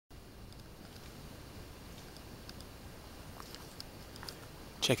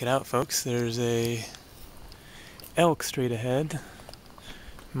Check it out, folks. There's a elk straight ahead,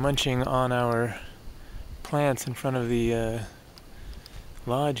 munching on our plants in front of the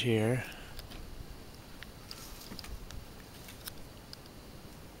lodge here.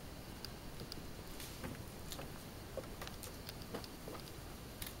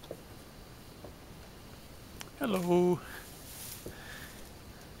 Hello.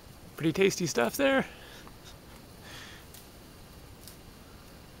 Pretty tasty stuff there.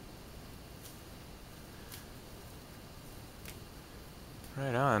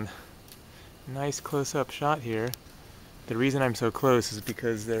 Right on. Nice close-up shot here. The reason I'm so close is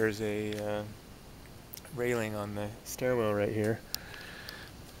because there's a railing on the stairwell right here.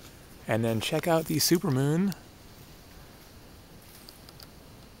 And then check out the supermoon.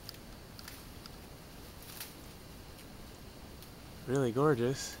 Really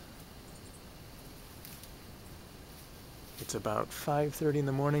gorgeous. It's about 5:30 in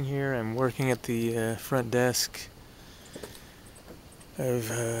the morning here. I'm working at the front desk of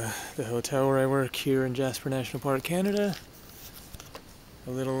the hotel where I work here in Jasper National Park, Canada. A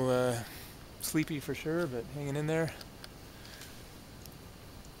little sleepy for sure, but hanging in there.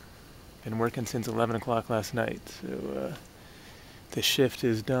 Been working since 11 o'clock last night, so the shift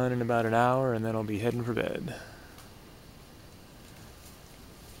is done in about an hour, and then I'll be heading for bed.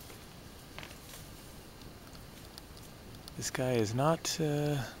 This guy is not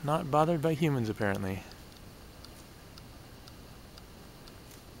bothered by humans, apparently.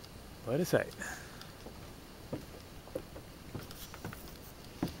 What a sight.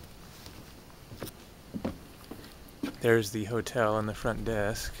 There's the hotel and the front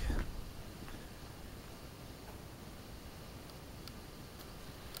desk.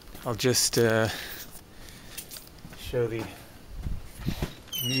 I'll just show the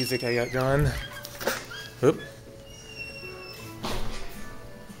music I got going. Oop.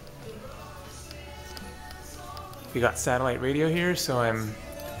 We got satellite radio here, so I'm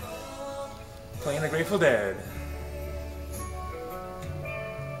playing the Grateful Dead.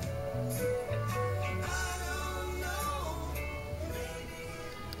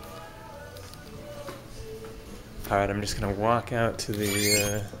 Alright, I'm just gonna walk out to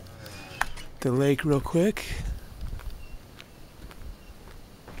the lake real quick.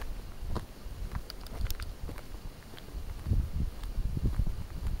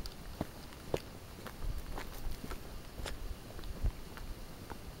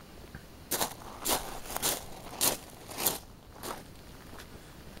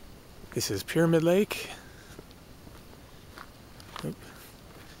 This is Pyramid Lake. Oop.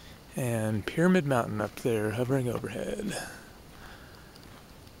 And Pyramid Mountain up there hovering overhead.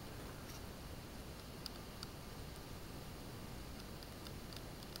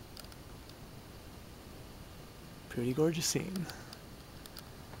 Pretty gorgeous scene.